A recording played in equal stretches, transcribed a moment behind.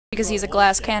because he's a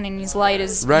glass cannon. He's light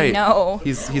as Right. you know.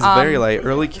 He's very light.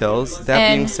 Early kills.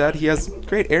 That being said, he has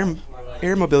great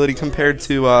air mobility compared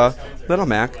to Little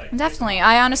Mac. Definitely.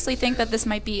 I honestly think that this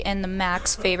might be in the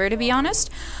Mac's favor, to be honest.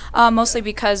 Mostly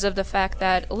because of the fact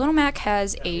that Little Mac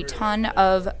has a ton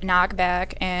of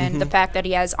knockback and the fact that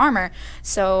he has armor.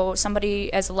 So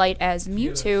somebody as light as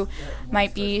Mewtwo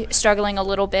might be struggling a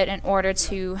little bit in order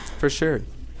to... For sure.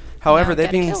 However, that get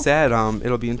a being kill. said,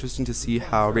 it'll be interesting to see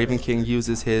how RavenKing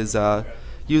uses his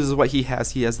uses what he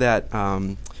has. He has that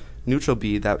neutral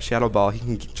bead, that shadow ball. He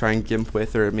can try and gimp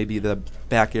with, or maybe the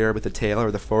back air with the tail,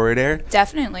 or the forward air.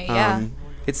 Definitely, yeah.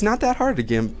 It's not that hard to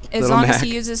gimp. As Little long Mac. as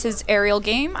he uses his aerial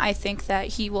game, I think that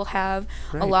he will have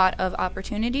a lot of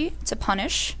opportunity to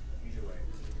punish.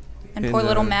 And poor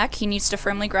Little Mac, he needs to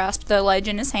firmly grasp the ledge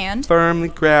in his hand. Firmly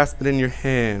grasp it in your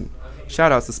hand.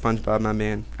 Shout outs to SpongeBob, my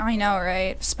man. I know,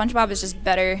 right? SpongeBob is just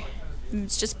better.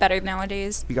 It's just better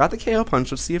nowadays. We got the KO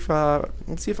punch. Let's see if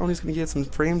Oni's gonna get some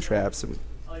frame traps.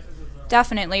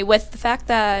 Definitely. With the fact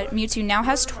that Mewtwo now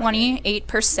has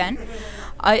 28%,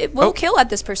 it will kill at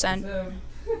this percent.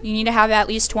 You need to have at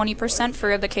least 20%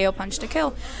 for the KO punch to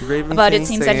kill. But it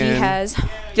seems that he has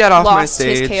lost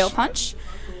his KO punch.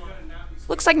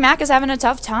 Looks like Mac is having a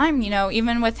tough time, you know,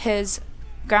 even with his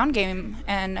ground game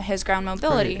and his ground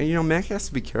mobility. Right. And you know, Mac has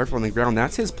to be careful on the ground.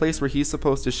 That's his place where he's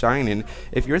supposed to shine. And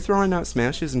if you're throwing out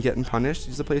smashes and getting punished,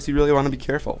 it's a place you really want to be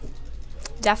careful.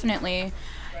 Definitely.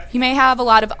 He may have a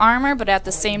lot of armor, but at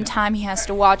the same time, he has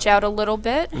to watch out a little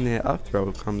bit. And that up throw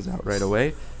comes out right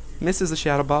away. Misses the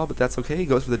shadow ball, but that's okay. He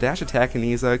goes for the dash attack, and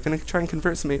he's going to try and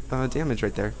convert some damage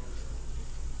right there.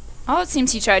 Oh, it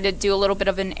seems he tried to do a little bit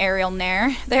of an aerial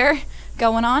nair there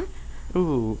going on.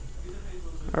 Ooh.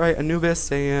 Alright, Anubis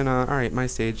saying, alright, my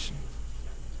stage.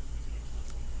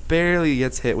 Barely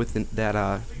gets hit with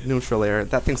that neutral air.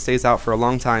 That thing stays out for a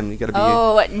long time. You gotta be...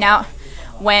 Oh, now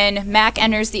when Mac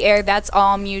enters the air, that's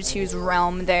all Mewtwo's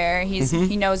realm there.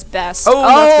 He knows best.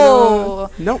 Oh!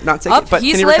 Nope, not taking it. But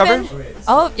he's can he living. recover?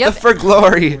 Oh, yep. The For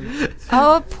Glory.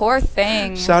 Oh, poor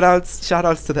thing.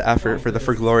 Shoutouts to the effort for the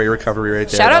For Glory recovery right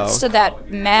there. Shoutouts to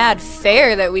that mad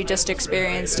fair that we just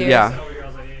experienced here. Yeah.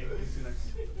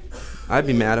 I'd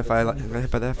be mad if I got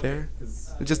hit by that fair.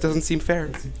 It just doesn't seem fair.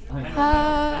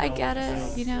 I get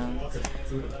it, you know.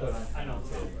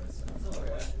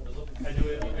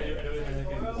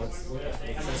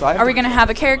 So Are we going to have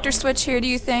a character switch here, do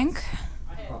you think?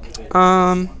 You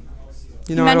know,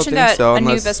 You I don't mentioned think that so.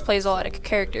 Anubis plays a lot of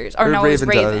characters. Or no, it was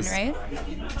Raven Raven, does. right?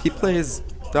 He plays...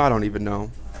 I don't even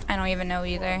know. I don't even know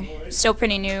either. Still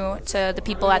pretty new to the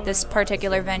people at this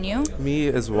particular venue. Me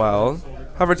as well.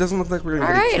 However, it doesn't look like we're going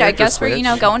to get a Alright, I character guess we're, you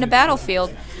know, switch. going to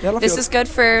Battlefield. This is good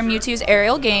for Mewtwo's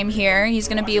aerial game here. He's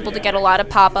going to be able to get a lot of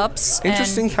pop-ups.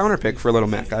 Interesting counter pick for Little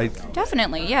Mac.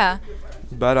 Definitely, yeah.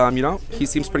 But, you know, he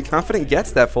seems pretty confident,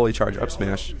 gets that fully charged up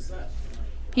smash.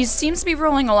 He seems to be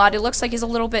rolling a lot. It looks like he's a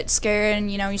little bit scared,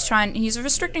 and, you know, he's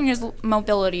restricting his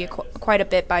mobility quite a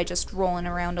bit by just rolling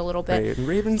around a little bit. Right. And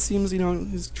Raven seems, you know,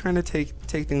 he's trying to take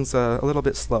things a little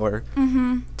bit slower.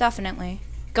 Definitely.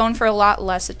 Going for a lot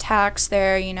less attacks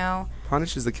there, you know.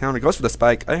 Punishes the counter, goes for the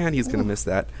spike, and he's going to miss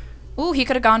that. Ooh, he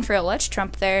could have gone for a ledge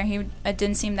trump there. It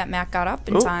didn't seem that Mac got up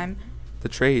in time. The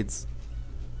trades.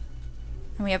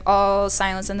 And we have all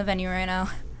silence in the venue right now.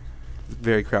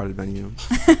 Very crowded venue.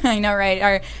 I know, right?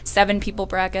 Our 7-people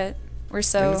bracket. We're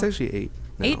so... I think it's actually 8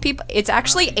 now. 8 people. It's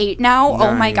actually 8 now? 9.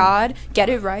 Oh my god. Get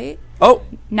it right? Oh!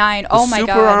 9. Oh my god.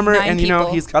 Super armor, 9 and you know,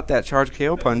 people. he's got that charge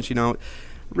KO punch, you know.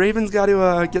 Raven's got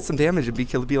to get some damage and be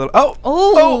a little... Oh!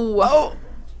 Oh!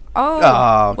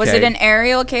 Oh, Was okay. it an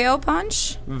aerial KO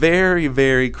punch? Very,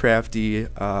 very crafty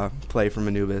play from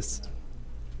Anubis.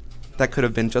 That could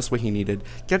have been just what he needed.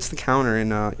 Gets the counter, and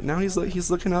now he's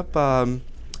looking up...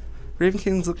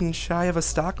 RavenKing's looking shy of a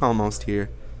stock almost here.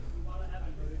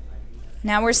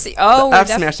 Now we're seeing... Oh, F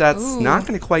smash, that's not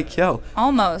going to quite kill.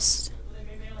 Almost.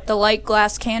 The light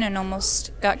glass cannon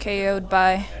almost got KO'd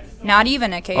by not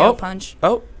even a KO punch.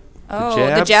 Oh,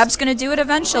 the jab's going to do it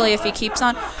eventually if he keeps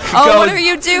on... Oh, what are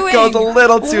you doing? Goes a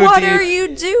little too deep. What are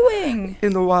you doing?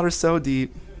 In the water so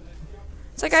deep.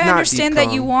 It's like, I understand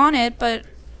that you want it, but...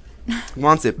 He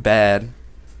wants it bad.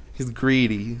 He's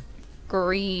greedy.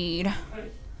 Greed.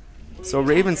 So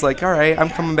Raven's like, alright, I'm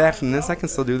coming back from this. I can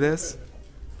still do this.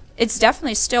 It's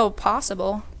definitely still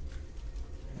possible.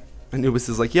 Anubis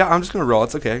is like, yeah, I'm just going to roll.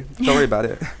 It's okay. Don't worry about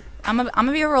it. I'm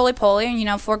gonna be a roly-poly, and, you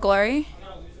know, for glory.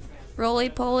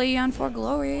 Roly-poly on for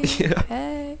glory. Yeah.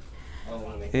 Hey.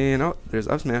 And, oh, there's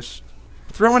up smash.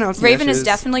 throwing out smashes. Raven is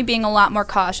definitely being a lot more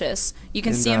cautious. You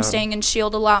can see him staying in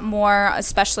shield a lot more,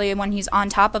 especially when he's on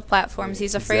top of platforms.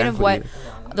 He's afraid of what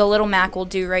the little Mac will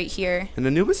do right here. And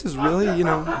Anubis is really, you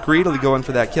know, greedily going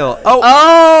for that kill.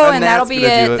 And that'll be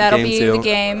it. That'll be the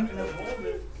game.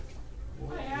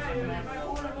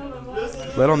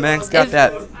 Little Mac's got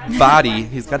that body.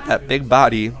 He's got that big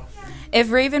body.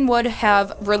 If Raven would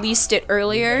have released it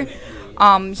earlier,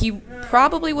 he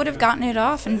probably would have gotten it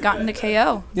off and gotten the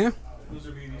KO. Yeah.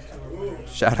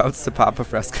 Shoutouts to Papa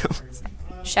Fresco's.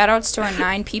 Shoutouts to our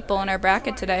 9 people in our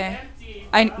bracket today.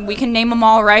 We can name them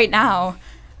all right now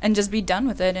and just be done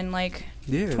with it in like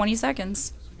 20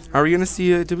 seconds. Are we gonna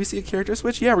see? Did we see a character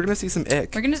switch? Yeah, we're gonna see some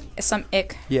ick. We're gonna some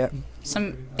ick. Yeah.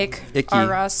 Some ick. Icky.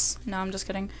 Us. No, I'm just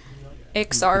kidding.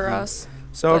 Icks are us.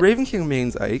 So RavenKing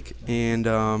mains Ike,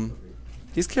 and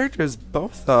these characters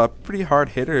both pretty hard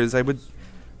hitters. I would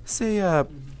say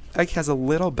Ike has a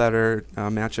little better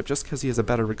matchup just because he has a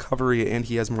better recovery and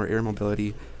he has more air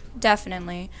mobility.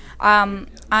 Definitely. I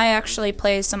actually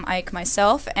play some Ike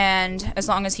myself, and as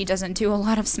long as he doesn't do a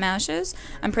lot of smashes,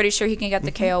 I'm pretty sure he can get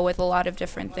the KO with a lot of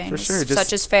different things. For sure.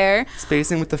 Such as fair.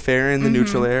 Spacing with the fair and the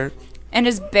neutral air. And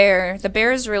his bear. The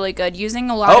bear is really good. Using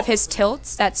a lot of his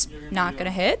tilts, that's not going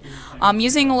to hit.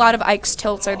 Using a lot of Ike's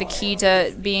tilts are the key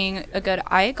to being a good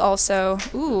Ike. Also,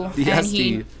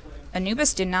 and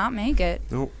Anubis did not make it.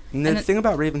 Nope. And the thing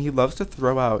about Raven, he loves to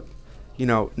throw out, you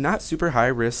know, not super high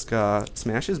risk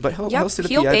smashes, but he'll sit at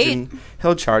the edge and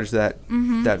he'll charge that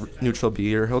that neutral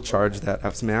B, or he'll charge that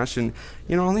F smash, and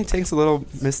you know, only takes a little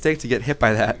mistake to get hit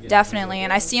by that. Definitely,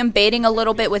 and I see him baiting a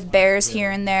little bit with bears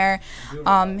here and there,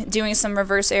 doing some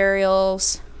reverse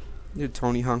aerials.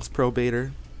 Tony Honk's pro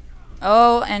baiter.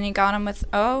 Oh, and he got him with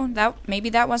maybe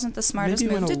that wasn't the smartest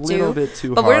move to do. Maybe went a little bit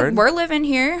too but hard. we're living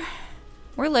here.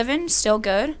 We're living, still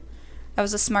good. That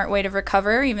was a smart way to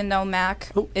recover, even though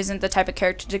Mac isn't the type of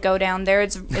character to go down there.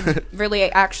 It's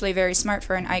really actually very smart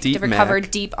for an Ike to recover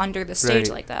deep under the stage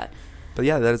like that. But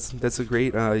yeah, that's a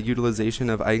great utilization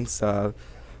of Ike's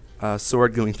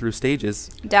sword going through stages.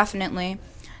 Definitely.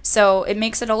 So it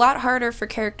makes it a lot harder for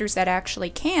characters that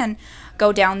actually can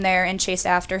go down there and chase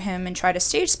after him and try to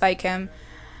stage spike him.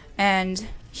 And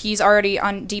he's already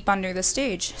deep under the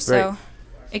stage. So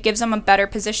it gives him a better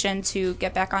position to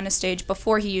get back on the stage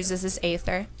before he uses his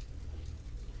Aether.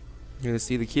 You're going to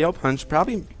see the KO punch,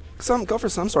 probably go for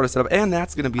some sort of setup, and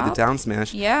that's going to be the down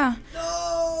smash. Yeah.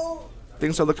 No!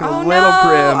 Things are looking a little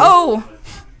grim. Oh!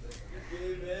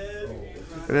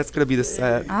 That's going to be the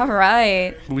set. All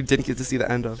right. We didn't get to see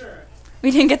the end of.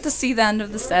 We didn't get to see the end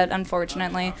of the set,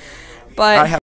 unfortunately. But